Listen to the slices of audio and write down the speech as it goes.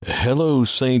Hello,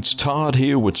 Saints. Todd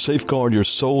here with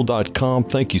SafeguardYourSoul.com.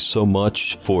 Thank you so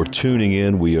much for tuning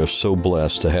in. We are so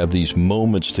blessed to have these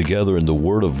moments together in the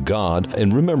Word of God.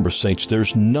 And remember, Saints,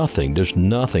 there's nothing,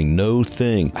 no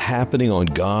thing happening on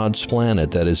God's planet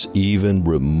that is even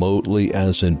remotely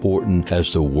as important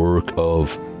as the work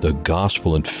of the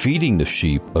gospel and feeding the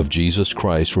sheep of Jesus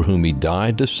Christ, for whom He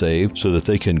died to save, so that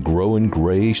they can grow in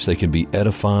grace, they can be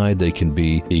edified, they can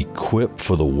be equipped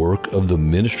for the work of the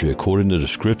ministry according to the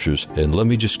Scriptures. And let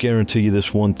me just guarantee you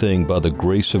this one thing: by the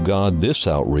grace of God, this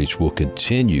outreach will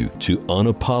continue to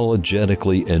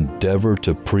unapologetically endeavor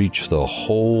to preach the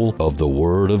whole of the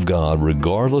Word of God,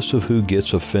 regardless of who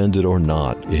gets offended or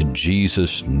not, in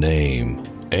Jesus' name.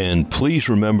 And please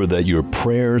remember that your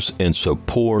prayers and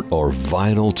support are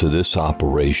vital to this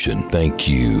operation. Thank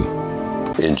you.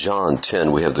 In John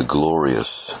 10, we have the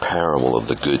glorious parable of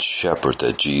the Good Shepherd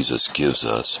that Jesus gives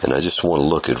us. And I just want to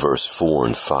look at verse 4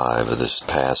 and 5 of this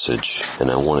passage. And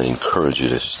I want to encourage you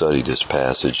to study this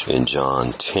passage in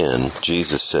John 10.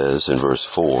 Jesus says in verse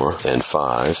 4 and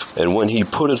 5, "And when he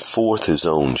putteth forth his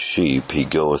own sheep, he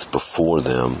goeth before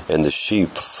them, and the sheep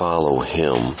follow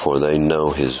him, for they know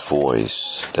his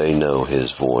voice. They know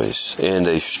his voice. And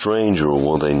a stranger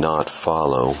will they not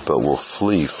follow, but will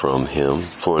flee from him,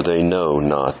 for they know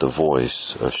not the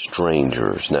voice of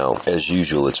strangers." Now, as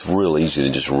usual, it's real easy to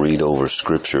just read over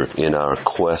Scripture in our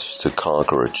quest to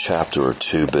conquer a chapter or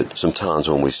two, but sometimes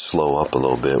when we slow up a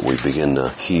little bit, we begin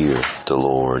to hear the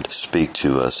Lord speak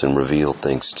to us and reveal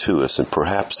things to us, and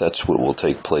perhaps that's what will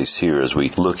take place here as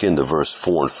we look into verse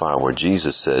 4 and 5, where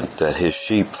Jesus said that his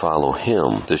sheep follow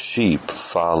him. The sheep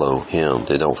follow him.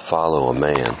 They don't follow a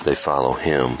man. They follow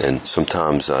him. And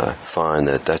sometimes I find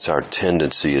that that's our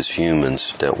tendency as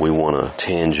humans, that we want a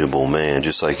tangible man,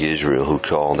 just like Israel, who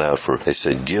called out for, they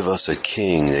said, "Give us a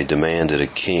king." They demanded a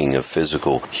king, a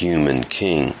physical human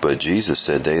king. But Jesus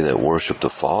said they that worship the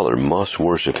Father must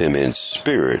worship him in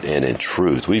spirit and in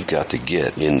truth. We've got to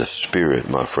get in the spirit,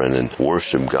 my friend, and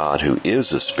worship God, who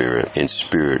is a spirit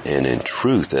and in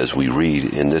truth, as we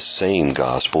read in this same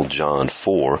gospel, John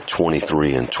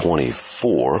 4:23 and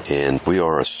 24. And we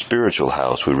are a spiritual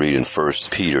house. We read in 1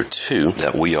 Peter 2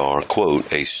 that we are, quote,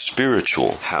 a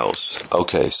spiritual house.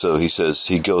 Okay, so he says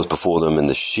he goes before them, and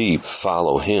the sheep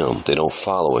follow him. They don't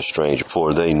follow a stranger,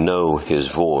 for they know his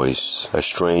voice. A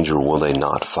stranger will they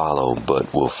not follow,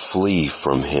 but will flee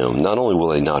from him. Not only will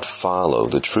they not follow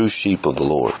the true sheep of the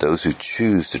Lord, those who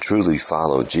choose to truly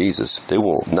follow Jesus, they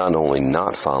will not only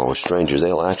not follow a stranger,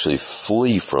 they'll actually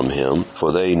flee from him,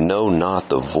 for they know not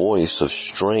the voice of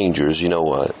strangers. You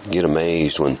know, I get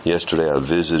amazed when yesterday I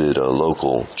visited a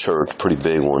local church, pretty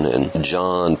big one, and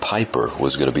John Piper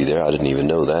was going to be there. I didn't even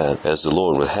know that. As the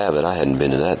Lord would have it, I hadn't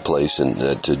been in that place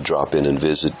and to drop in and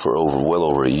visit for well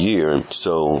over a year. And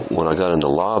so when I got in the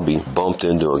lobby, bumped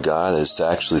into a guy that's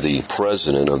actually the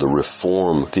president of the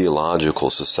Reformed Theological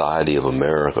Society of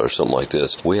America or something like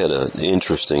this. We had an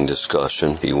interesting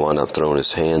discussion. He wound up throwing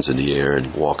his hands in the air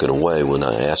and walking away when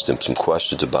I asked him some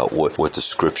questions about what the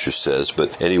Scripture says.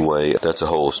 But anyway, that's a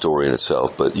whole story in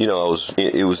itself. But you know,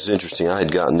 it was interesting. I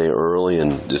had gotten there early,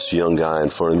 and this young guy in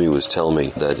front of me was telling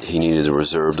me that he needed to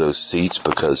reserve those seats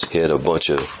because he had a bunch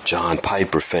of John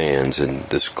Piper fans and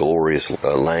this glorious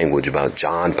language about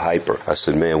John Piper. I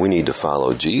said, "Man, we need to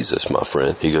follow Jesus, my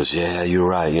friend." He goes, "Yeah, you're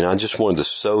right." You know, I just wanted to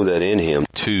sow that in him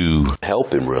to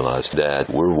help him realize that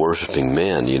we're worshiping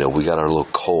men. You know, we got our little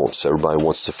cults. Everybody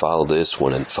wants to follow this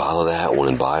one and follow that one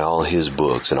and buy all his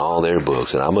books and all their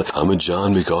books. And I'm a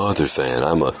John MacArthur fan.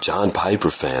 I'm a John Piper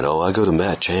fan. Oh, I go to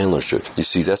Matt Chandler's church. You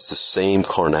see, that's the same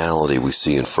carnality we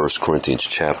see in 1 Corinthians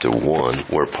chapter 1,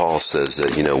 where Paul says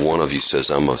that, you know, one of you says,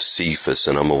 "I'm of Cephas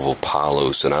and I'm of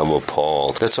Apollos and I'm of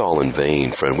Paul." That's all in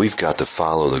vain, friend. We've got to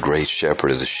follow the great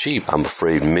shepherd of the sheep. I'm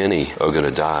afraid many are going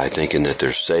to die thinking that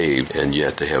they're saved, and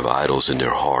yet they have idols in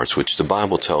their hearts, which the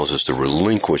Bible tells us to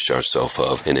relinquish ourselves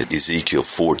of. In Ezekiel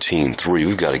 14:3,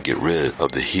 we've got to get rid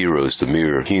of the heroes, the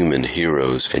mere human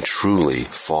heroes, and truly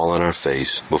fall on our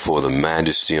face before the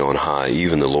majesty on high,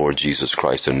 even the Lord Jesus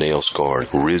Christ, a nail-scarred,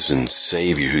 risen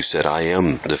Savior, who said, "I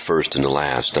am the first and the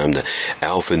last. I'm the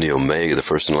Alpha and the Omega, the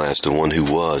first and the last, the one who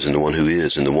was and the one who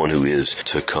is and the one who is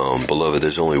to come." Beloved,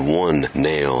 there's only one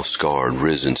nail-scarred,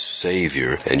 risen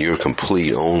Savior, and you're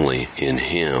complete only in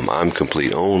Him. Him. I'm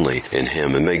complete only in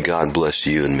Him. And may God bless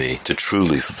you and me to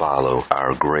truly follow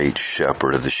our great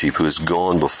shepherd of the sheep who has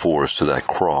gone before us to that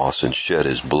cross and shed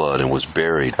His blood and was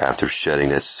buried after shedding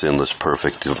that sinless,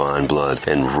 perfect, divine blood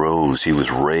and rose. He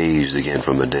was raised again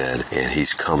from the dead, and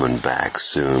He's coming back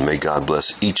soon. May God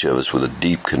bless each of us with a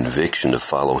deep conviction to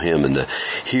follow Him and to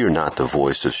hear not the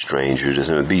voice of strangers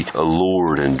and to be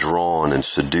allured and drawn and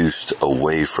seduced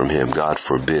away from Him, God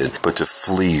forbid, but to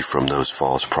flee from those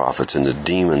false prophets and the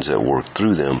demons that work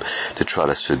through them to try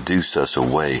to seduce us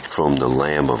away from the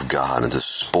Lamb of God and to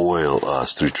spoil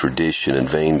us through tradition and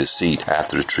vain deceit,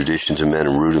 after the traditions of men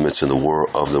and rudiments of the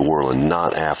world, and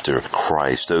not after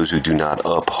Christ. Those who do not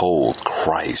uphold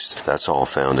Christ. That's all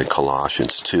found in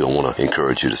Colossians 2. I want to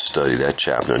encourage you to study that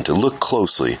chapter and to look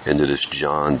closely into this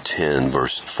John 10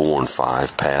 verse 4 and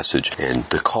 5 passage and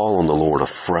to call on the Lord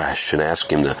afresh and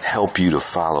ask Him to help you to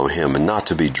follow Him and not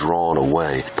to be drawn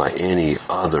away by any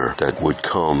other that would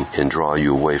come and draw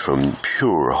you away from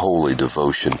pure, holy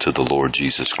devotion to the Lord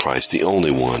Jesus Christ, the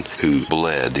only one who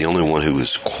bled, the only one who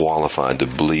was qualified to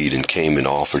bleed and came and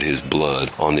offered His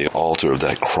blood on the altar of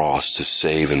that cross to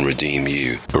save and redeem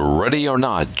you. Ready or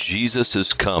not, Jesus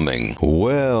is coming.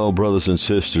 Well, brothers and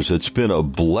sisters, it's been a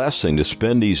blessing to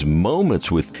spend these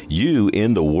moments with you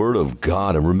in the Word of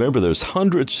God. And remember, there's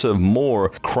hundreds of more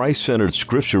Christ-centered,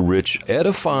 scripture-rich,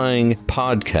 edifying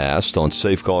podcasts on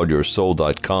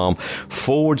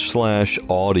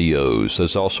safeguardyoursoul.com/audios.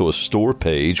 There's also a store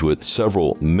page with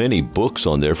many books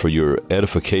on there for your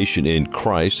edification in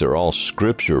Christ. They're all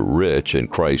scripture-rich and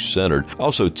Christ-centered.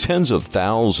 Also, tens of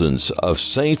thousands of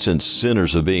saints and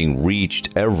sinners are being reached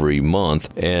every month,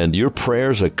 and your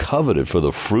prayers are coveted for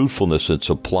the fruitfulness and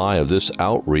supply of this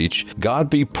outreach. God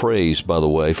be praised, by the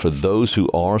way, for those who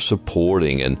are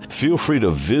supporting, and feel free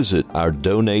to visit our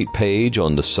donate page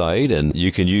on the site, and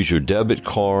you can use your debit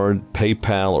card,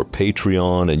 PayPal, or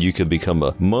Patreon, and you can become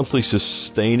a monthly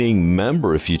sustaining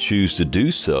member if you choose to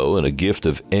do so, and a gift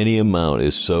of any amount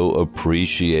is so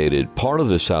appreciated. Part of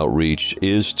this outreach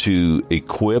is to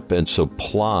equip and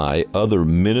supply other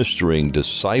ministering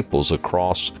disciples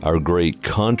across our great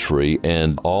country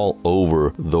and all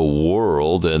over the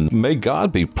world, and may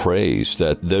God be praised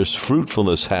that there's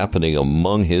fruitfulness happening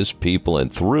among His people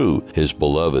and through His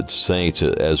beloved saints,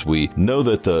 as we know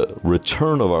that the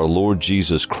return of our Lord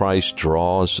Jesus Christ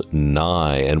draws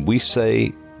nigh, and we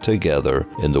say together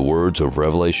in the words of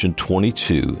Revelation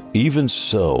 22, even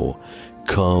so,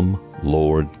 come,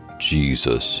 Lord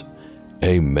Jesus.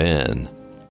 Amen.